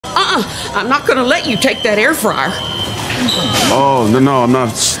I'm not gonna let you take that air fryer. Oh, no, I'm not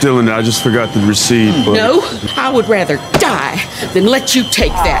stealing it. I just forgot the receipt. But... No, I would rather die than let you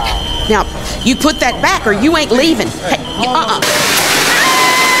take that. Now, you put that back or you ain't leaving. Hey,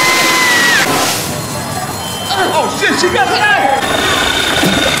 Oh, shit, she got an axe!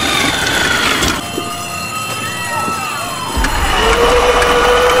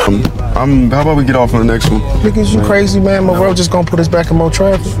 How about we get off on the next one? Niggas, you crazy, man. Monroe just gonna put us back in more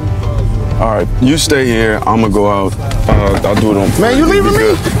traffic. All right, you stay here. I'm gonna go out. I'll do it on. Man, you leaving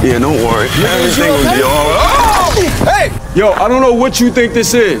me? Yeah, don't worry. Everything will be all right. Oh! Hey! Yo, I don't know what you think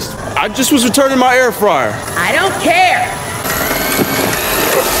this is. I just was returning my air fryer. I don't care.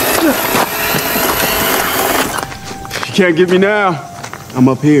 You can't get me now. I'm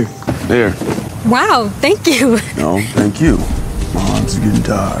up here. There. Wow, thank you. No, thank you. My arms are getting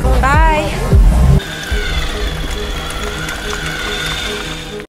tired. Bye.